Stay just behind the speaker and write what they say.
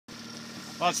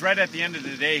Well, it's right at the end of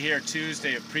the day here,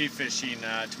 Tuesday of pre-fishing.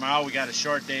 Tomorrow we got a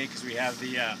short day because we have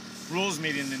the rules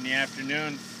meeting in the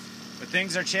afternoon. But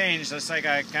things are changed, just like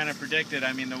I kind of predicted.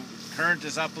 I mean, the current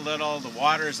is up a little, the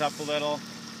water is up a little.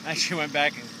 I actually went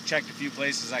back and checked a few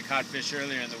places I caught fish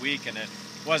earlier in the week, and it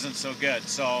wasn't so good.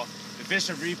 So the fish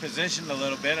have repositioned a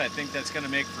little bit. I think that's going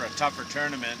to make for a tougher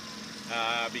tournament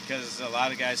because a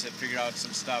lot of guys had figured out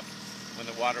some stuff when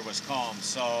the water was calm.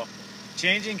 So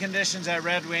changing conditions at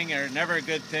Red Wing are never a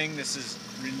good thing. This is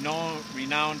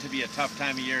renowned to be a tough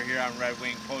time of year here on Red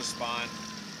Wing post-spawn.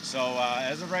 So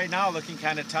as of right now, looking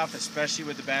kind of tough, especially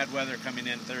with the bad weather coming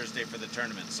in Thursday for the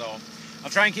tournament. So I'll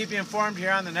try and keep you informed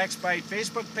here on the Next Bite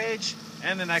Facebook page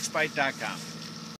and thenextbite.com.